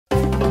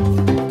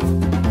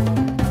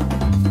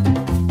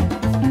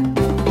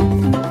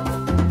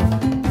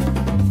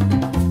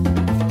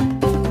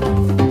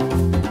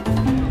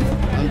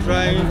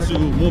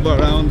move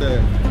around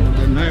the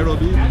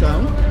Nairobi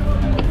town,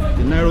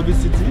 the Nairobi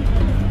city,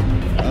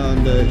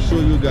 and show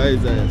you guys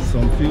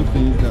some few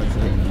things that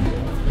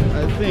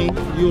I think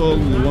you all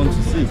will want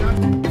to see.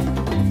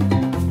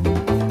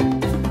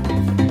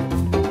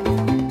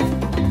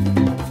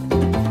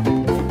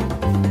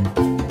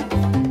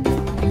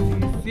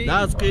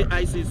 That's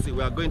KICC.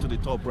 We are going to the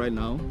top right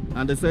now,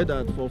 and they said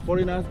that for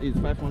foreigners it's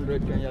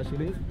 500 Kenya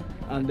shillings,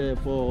 and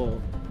for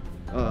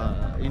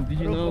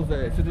indigenous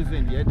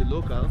citizens here, the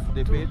locals,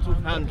 they pay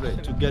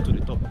 200 to get to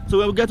the top. So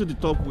when we get to the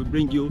top, we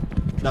bring you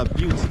the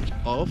beauty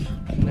of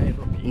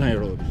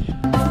Nairobi.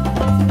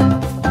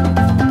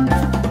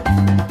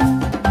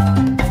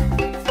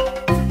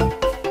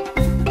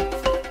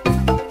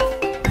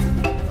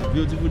 A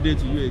beautiful day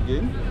to you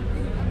again.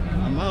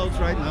 I'm out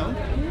right now.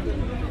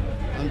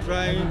 I'm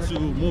trying to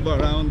move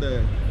around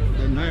the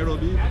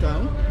Nairobi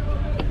town,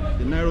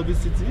 the Nairobi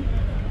city,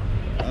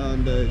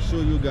 and show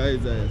you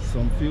guys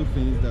some few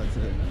things that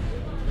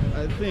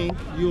I think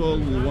you all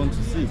will want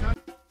to see.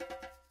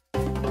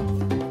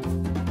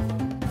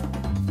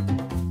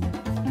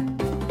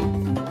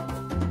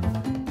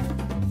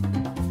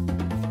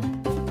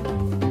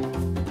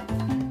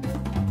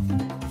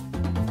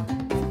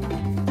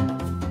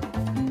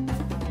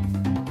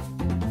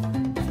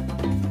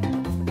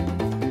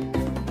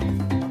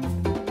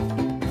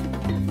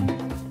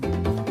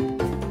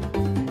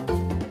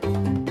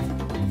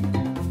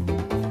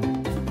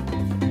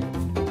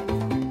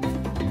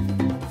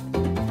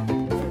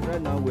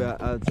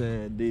 At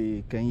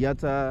the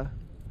Kenyatta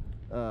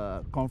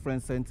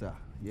conference center.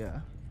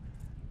 Yeah,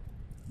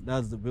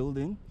 that's the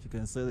building. You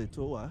can see the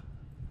tower.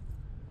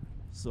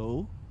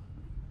 So,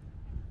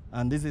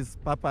 and this is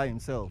Papa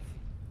himself.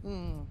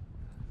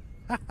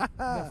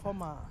 The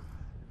former.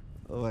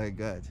 Oh my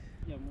God.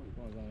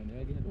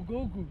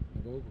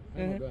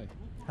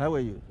 How are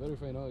you? Very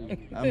fine, how are you?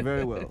 I'm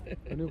very well.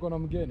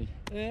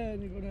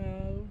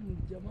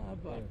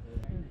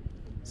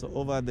 So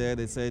over there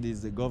they said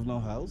is the governor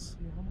house.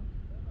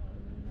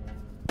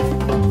 We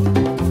are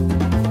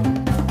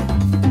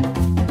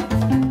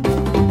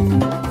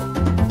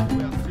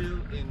still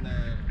in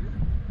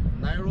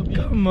Nairobi.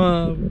 Come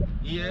on.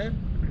 Here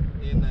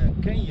in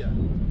Kenya,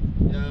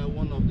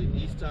 one of the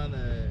eastern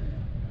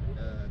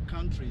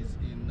countries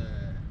in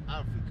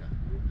Africa.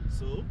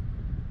 So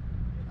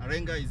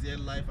Arenga is here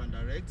live and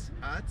direct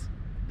at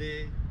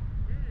the,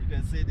 you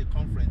can see the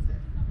conference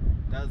there.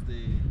 That's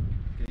the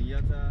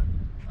Kenyatta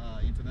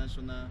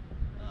International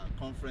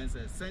Conference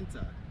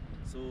Center.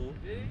 So,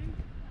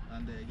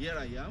 and here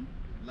I am,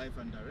 live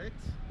and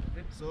direct.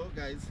 So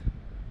guys,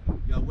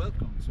 you are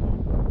welcome to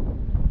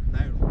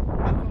Nairobi.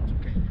 Welcome to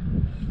Kenya.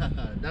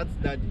 That's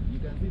Daddy. You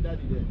can see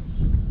Daddy there.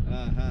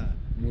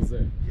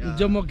 Muse. Yeah.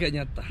 Jomo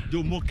Kenyatta.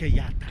 Jomo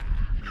Kenyatta.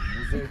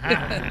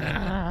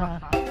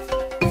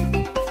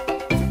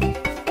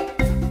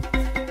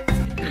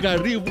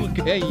 Karibu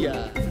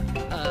Kenya.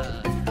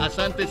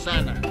 Asante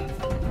sana.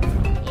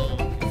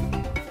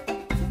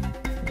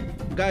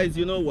 Guys,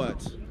 you know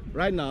what?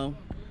 Right now,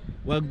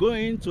 we're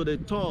going to the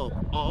top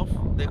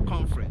of the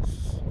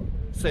conference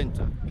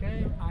center.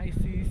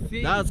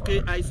 KICC. That's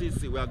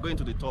KICC. We are going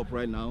to the top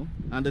right now,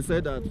 and they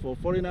said that for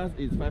foreigners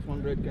it's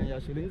 500 Kenya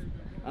shillings,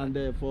 and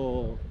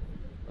for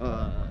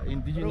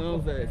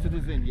indigenous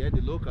citizens here,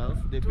 the locals,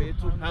 they pay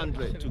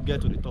 200 to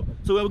get to the top.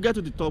 So when we get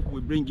to the top, we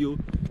bring you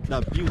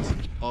the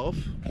beauty of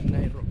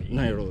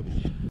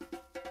Nairobi.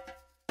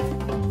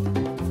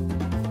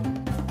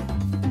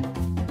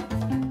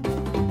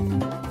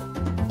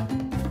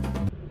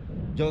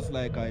 Just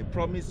like I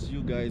promised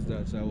you guys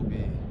that I will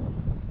be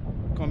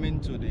coming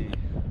to the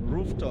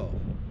rooftop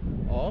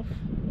of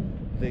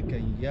the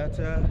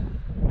Kenyatta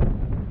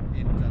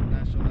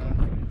International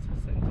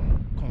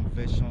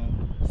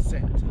Convention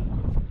Center.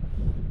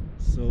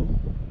 So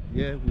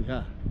here we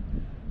are,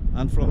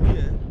 and from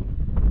here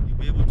you'll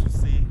be able to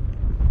see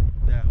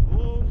the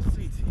whole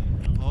city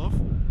of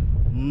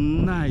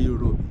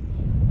Nairobi.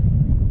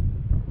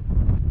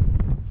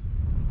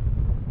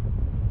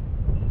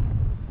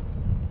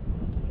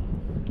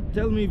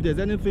 Tell me if there's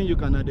anything you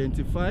can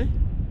identify.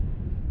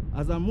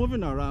 As I'm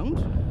moving around,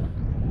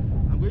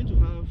 I'm going to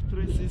have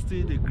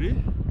 360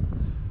 degree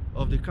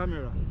of the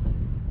camera.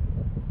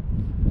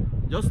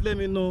 Just let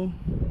me know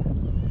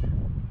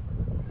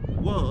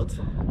what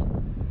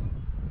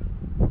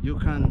you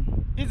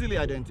can easily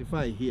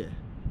identify here.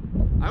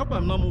 I hope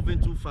I'm not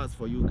moving too fast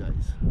for you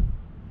guys.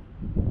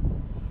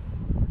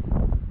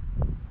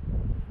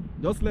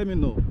 Just let me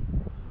know.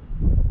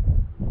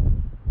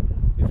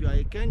 If you are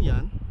a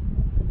Kenyan,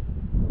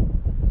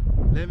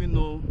 let me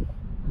know.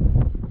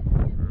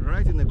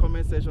 Write in the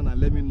comment section and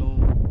let me know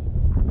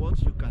what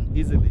you can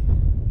easily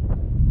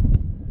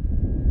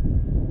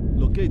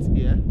locate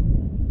here,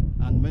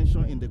 and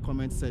mention in the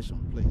comment section,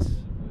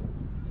 please.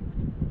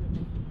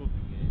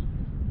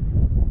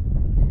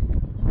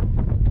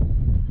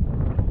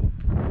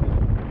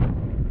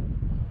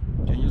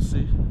 Can you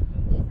see?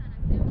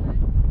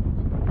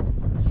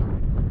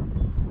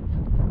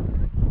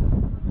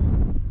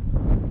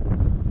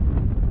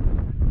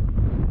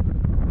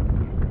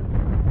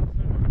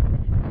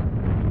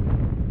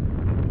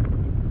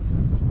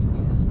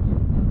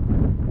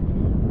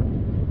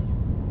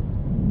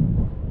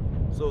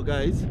 So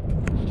guys,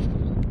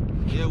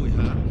 here we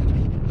are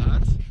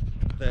at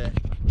the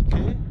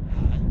KICC.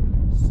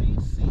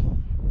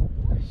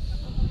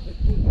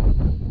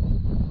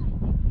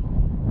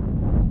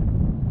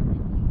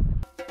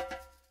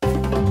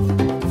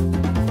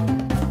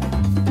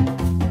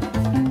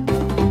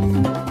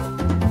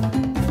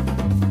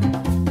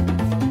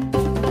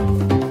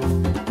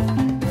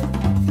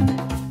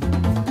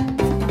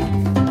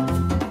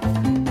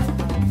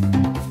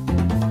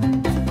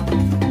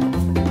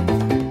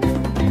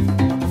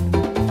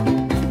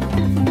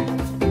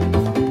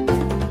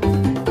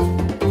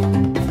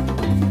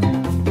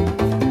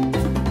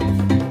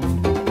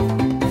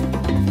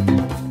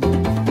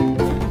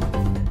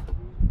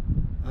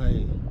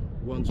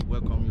 To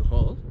welcome you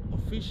all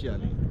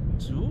officially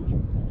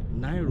to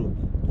Nairobi,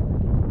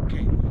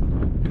 Kenya.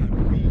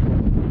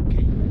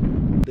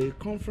 The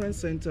conference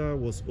center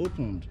was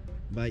opened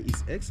by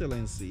His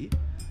Excellency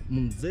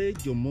Mzee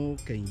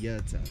Jomo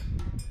Kenyatta,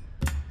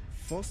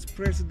 first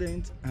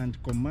President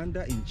and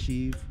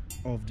Commander-in-Chief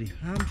of the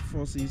Armed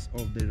Forces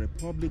of the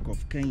Republic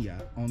of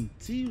Kenya on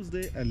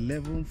Tuesday,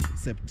 11th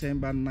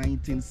September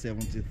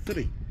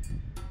 1973,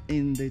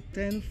 in the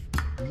 10th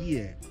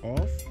year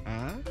of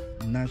our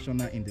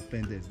national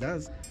independence.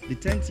 That's the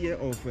 10th year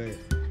of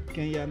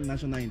Kenya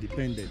national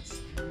independence.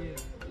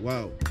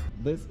 Wow,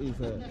 this is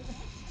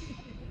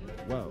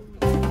wow.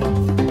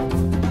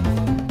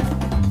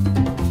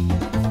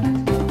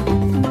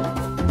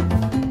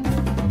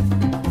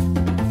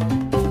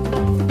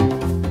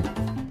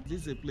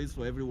 This is a place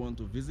for everyone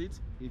to visit.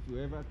 If you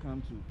ever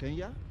come to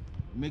Kenya,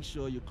 make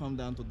sure you come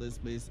down to this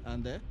place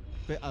and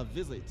pay a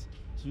visit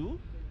to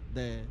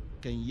the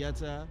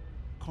Kenyatta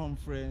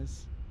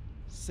Conference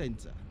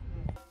Center.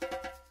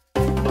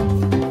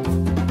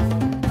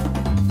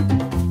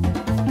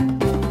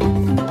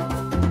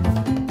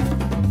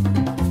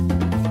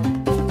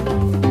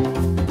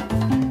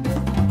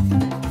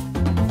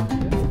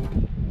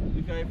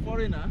 If you're a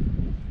foreigner,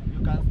 you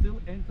can still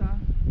enter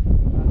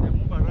and then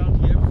move around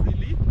here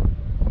freely.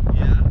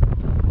 Yeah.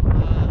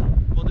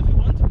 But if you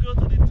want to go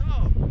to the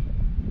top,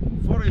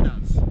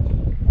 foreigners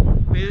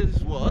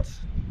pays what?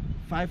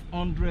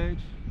 500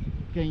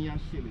 Kenyan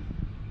shillings.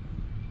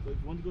 So if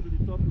you want to go to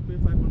the top, you pay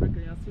 500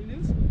 Kenyan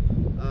shillings.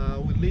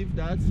 We leave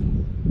that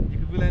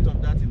equivalent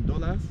of that in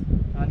dollars.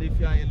 And if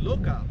you are a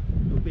local,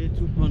 you pay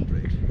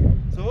 200.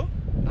 So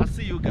I'll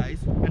see you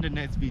guys in the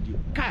next video.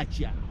 Catch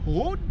ya.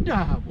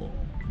 Hodabo.